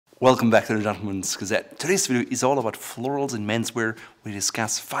Welcome back to the Gentleman's Gazette. Today's video is all about florals in menswear. We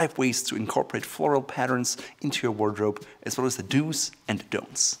discuss 5 ways to incorporate floral patterns into your wardrobe, as well as the do's and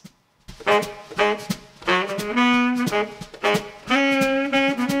don'ts.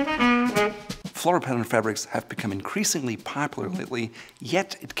 Floral pattern fabrics have become increasingly popular lately,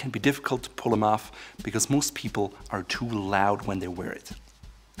 yet it can be difficult to pull them off because most people are too loud when they wear it.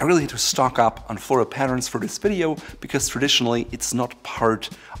 I really had to stock up on floral patterns for this video because traditionally it's not part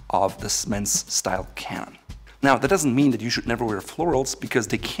of this men's style canon. Now, that doesn't mean that you should never wear florals because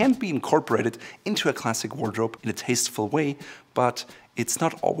they can be incorporated into a classic wardrobe in a tasteful way, but it's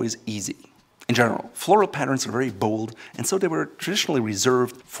not always easy. In general, floral patterns are very bold, and so they were traditionally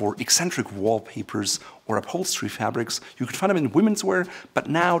reserved for eccentric wallpapers or upholstery fabrics. You could find them in women's wear, but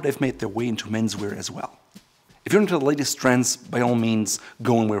now they've made their way into menswear as well. If you're into the latest trends, by all means,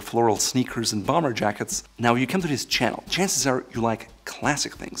 go and wear floral sneakers and bomber jackets. Now, you come to this channel, chances are you like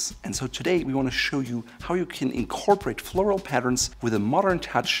classic things. And so today we want to show you how you can incorporate floral patterns with a modern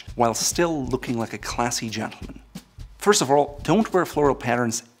touch while still looking like a classy gentleman. First of all, don't wear floral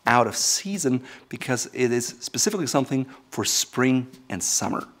patterns out of season because it is specifically something for spring and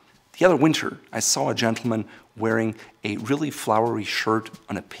summer. The other winter, I saw a gentleman wearing a really flowery shirt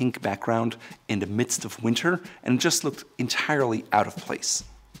on a pink background in the midst of winter, and it just looked entirely out of place.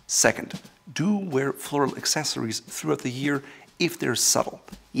 Second, do wear floral accessories throughout the year if they're subtle.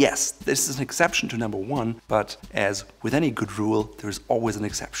 Yes, this is an exception to number 1, but as with any good rule, there's always an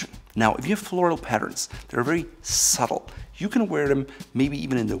exception. Now, if you have floral patterns that are very subtle, you can wear them maybe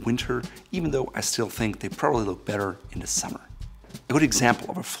even in the winter, even though I still think they probably look better in the summer. A good example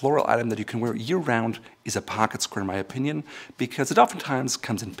of a floral item that you can wear year-round is a pocket square, in my opinion, because it oftentimes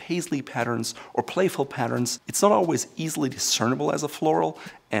comes in paisley patterns or playful patterns. It's not always easily discernible as a floral,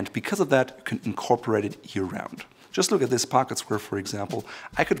 and because of that, you can incorporate it year-round. Just look at this pocket square, for example.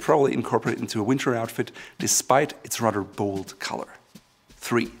 I could probably incorporate it into a winter outfit despite its rather bold color.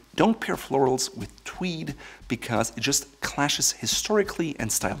 3. Don't pair florals with tweed because it just clashes historically and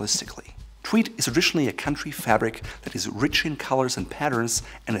stylistically. Tweed is traditionally a country fabric that is rich in colors and patterns,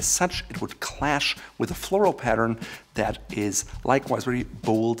 and as such it would clash with a floral pattern that is likewise very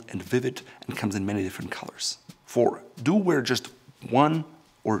bold and vivid and comes in many different colors. 4. Do wear just 1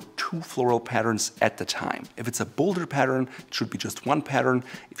 or 2 floral patterns at the time. If it's a bolder pattern, it should be just 1 pattern.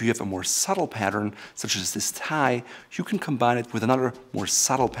 If you have a more subtle pattern, such as this tie, you can combine it with another more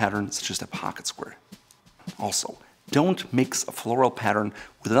subtle pattern, such as the pocket square. Also, don't mix a floral pattern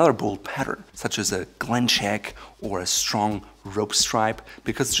with another bold pattern, such as a glen check or a strong rope stripe,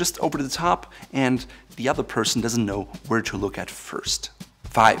 because it's just over the top and the other person doesn't know where to look at first.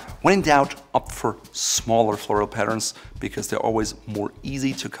 5. When in doubt, opt for smaller floral patterns because they're always more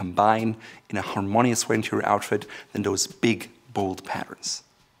easy to combine in a harmonious way into your outfit than those big, bold patterns.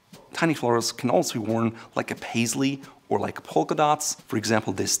 Tiny florals can also be worn like a paisley or like polka dots. For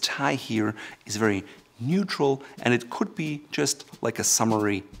example, this tie here is very neutral, and it could be just like a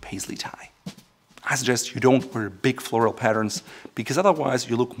summery paisley tie. I suggest you don't wear big floral patterns because otherwise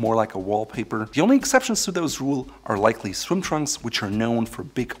you look more like a wallpaper. The only exceptions to those rules are likely swim trunks, which are known for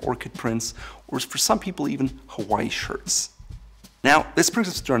big orchid prints, or for some people even Hawaii shirts. Now, this brings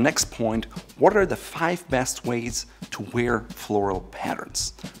us to our next point. What are the 5 best ways to wear floral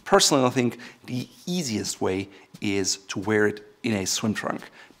patterns? Personally, I think the easiest way is to wear it in a swim trunk.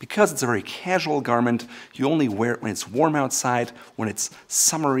 Because it's a very casual garment, you only wear it when it's warm outside, when it's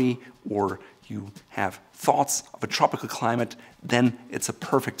summery, or you have thoughts of a tropical climate, then it's a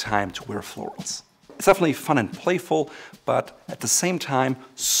perfect time to wear florals. It's definitely fun and playful, but at the same time,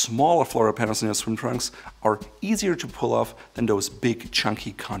 smaller floral patterns in your swim trunks are easier to pull off than those big,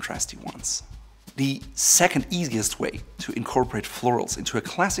 chunky, contrasty ones. The second easiest way to incorporate florals into a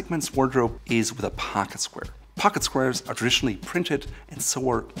classic men's wardrobe is with a pocket square. Pocket squares are traditionally printed, and so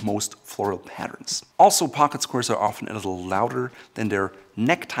are most floral patterns. Also, pocket squares are often a little louder than their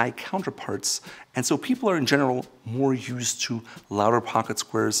necktie counterparts, and so people are in general more used to louder pocket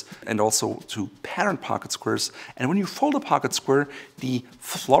squares and also to patterned pocket squares. And when you fold a pocket square, the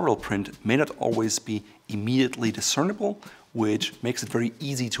floral print may not always be immediately discernible, which makes it very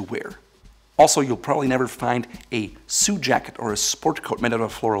easy to wear. Also, you'll probably never find a suit jacket or a sport coat made out of a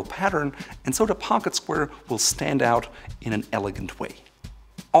floral pattern, and so the pocket square will stand out in an elegant way.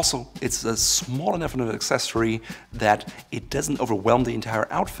 Also, it's a small enough of an accessory that it doesn't overwhelm the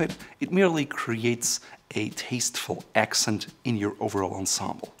entire outfit, it merely creates a tasteful accent in your overall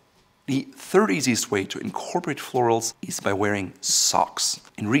ensemble. The third easiest way to incorporate florals is by wearing socks.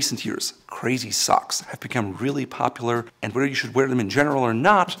 In recent years, crazy socks have become really popular, and whether you should wear them in general or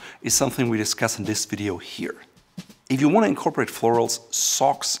not is something we discuss in this video here. If you want to incorporate florals,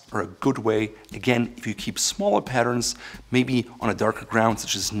 socks are a good way. Again, if you keep smaller patterns, maybe on a darker ground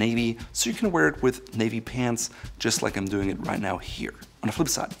such as navy, so you can wear it with navy pants, just like I'm doing it right now here. On the flip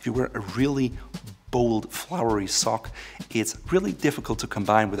side, if you wear a really bold, flowery sock, it's really difficult to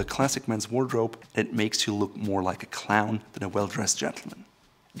combine with a classic men's wardrobe that makes you look more like a clown than a well-dressed gentleman.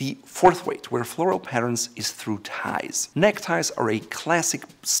 The fourth way to wear floral patterns is through ties. Neckties are a classic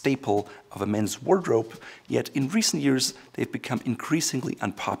staple of a men's wardrobe, yet in recent years they've become increasingly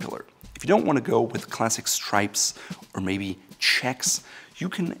unpopular. If you don't want to go with classic stripes or maybe checks, you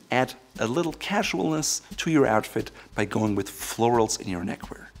can add a little casualness to your outfit by going with florals in your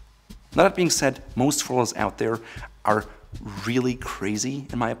neckwear. Now, that being said, most florals out there are really crazy,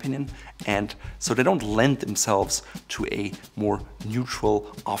 in my opinion, and so they don't lend themselves to a more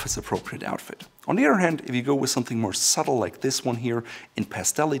neutral, office-appropriate outfit. On the other hand, if you go with something more subtle like this one here, in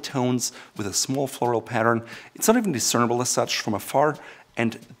pastel tones with a small floral pattern, it's not even discernible as such from afar,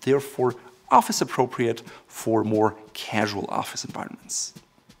 and therefore office-appropriate for more casual office environments.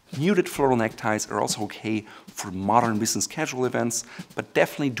 Muted floral neckties are also okay for modern business casual events, but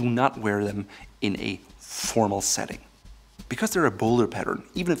definitely do not wear them in a formal setting. Because they're a bolder pattern,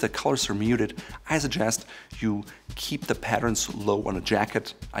 even if the colors are muted, I suggest you keep the patterns low on a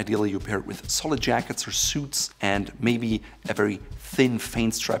jacket. Ideally, you pair it with solid jackets or suits and maybe a very thin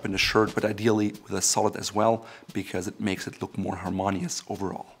faint stripe in the shirt, but ideally with a solid as well, because it makes it look more harmonious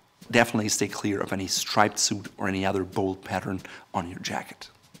overall. Definitely stay clear of any striped suit or any other bold pattern on your jacket.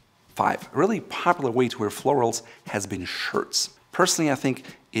 5. A really popular way to wear florals has been shirts. Personally, I think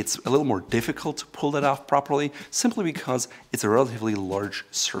it's a little more difficult to pull that off properly, simply because it's a relatively large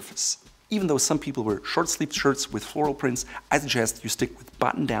surface. Even though some people wear short-sleeved shirts with floral prints, I suggest you stick with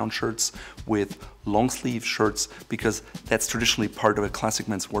button-down shirts, with long-sleeve shirts, because that's traditionally part of a classic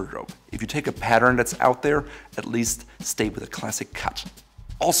men's wardrobe. If you take a pattern that's out there, at least stay with a classic cut.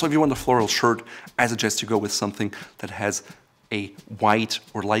 Also, if you want a floral shirt, I suggest you go with something that has a white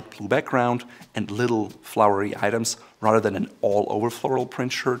or light blue background and little flowery items rather than an all-over floral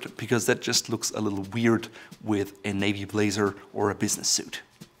print shirt, because that just looks a little weird with a navy blazer or a business suit.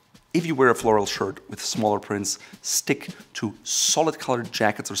 If you wear a floral shirt with smaller prints, stick to solid colored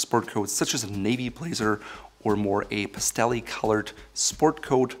jackets or sport coats such as a navy blazer or more a pastel-y colored sport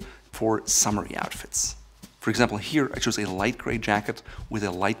coat for summery outfits. For example, here I chose a light gray jacket with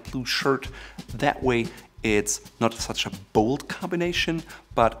a light blue shirt. That way it's not such a bold combination,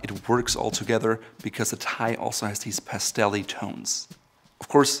 but it works all together because the tie also has these pastel-y tones. Of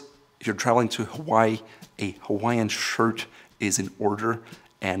course, if you're traveling to Hawaii, a Hawaiian shirt is in order,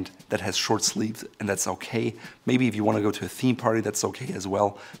 and that has short sleeves, and that's okay. Maybe if you want to go to a theme party, that's okay as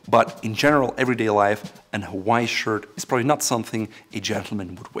well. But in general, everyday life, an Hawaii shirt is probably not something a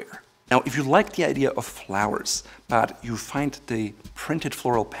gentleman would wear. Now, if you like the idea of flowers, but you find the printed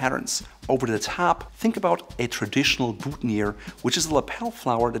floral patterns over the top, think about a traditional boutonniere, which is a lapel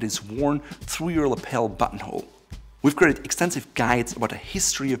flower that is worn through your lapel buttonhole. We've created extensive guides about the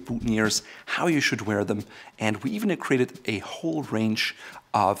history of boutonnieres, how you should wear them, and we even created a whole range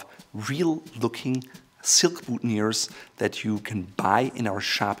of real-looking silk boutonnieres that you can buy in our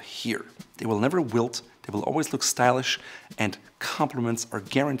shop here. They will never wilt, they will always look stylish, and compliments are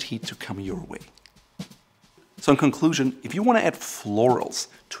guaranteed to come your way. So in conclusion, if you want to add florals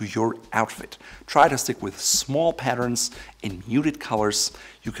to your outfit, try to stick with small patterns in muted colors.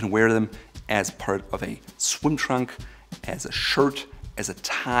 You can wear them as part of a swim trunk, as a shirt, as a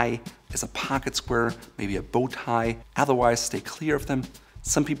tie, as a pocket square, maybe a bow tie. Otherwise, stay clear of them.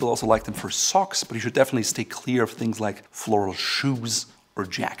 Some people also like them for socks, but you should definitely stay clear of things like floral shoes or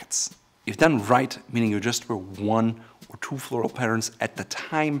jackets. If done right, meaning you just wear one or two floral patterns at the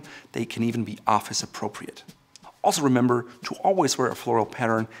time, they can even be office appropriate. Also remember to always wear a floral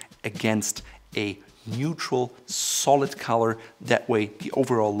pattern against a neutral, solid color. That way the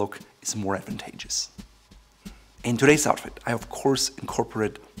overall look is more advantageous. In today's outfit, I of course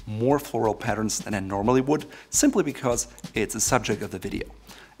incorporated more floral patterns than I normally would, simply because it's the subject of the video.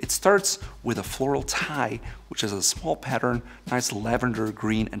 It starts with a floral tie, which is a small pattern, nice lavender,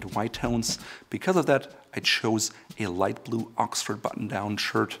 green, and white tones. Because of that, I chose a light blue Oxford button-down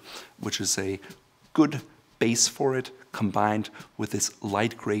shirt, which is a good base for it, combined with this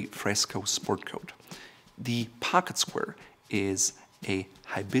light gray fresco sport coat. The pocket square is a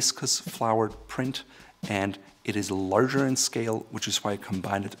hibiscus flowered print, and it is larger in scale, which is why I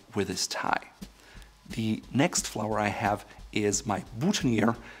combined it with this tie. The next flower I have is my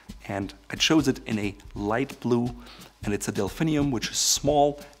boutonniere, and I chose it in a light blue, and it's a delphinium, which is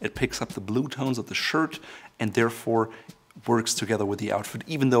small. It picks up the blue tones of the shirt and therefore works together with the outfit,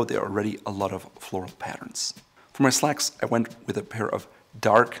 even though there are already a lot of floral patterns. For my slacks, I went with a pair of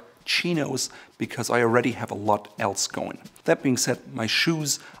dark chinos because I already have a lot else going. That being said, my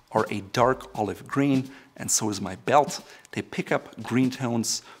shoes are a dark olive green, and so is my belt. They pick up green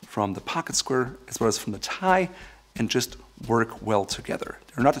tones from the pocket square as well as from the tie and just work well together.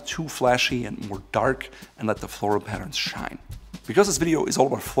 They're not too flashy and more dark and let the floral patterns shine. Because this video is all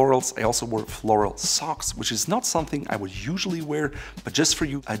about florals, I also wore floral socks, which is not something I would usually wear, but just for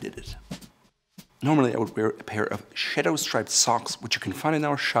you, I did it. Normally I would wear a pair of shadow striped socks, which you can find in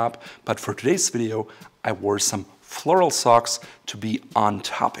our shop, but for today's video, I wore some floral socks to be on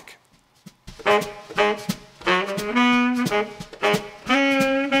topic.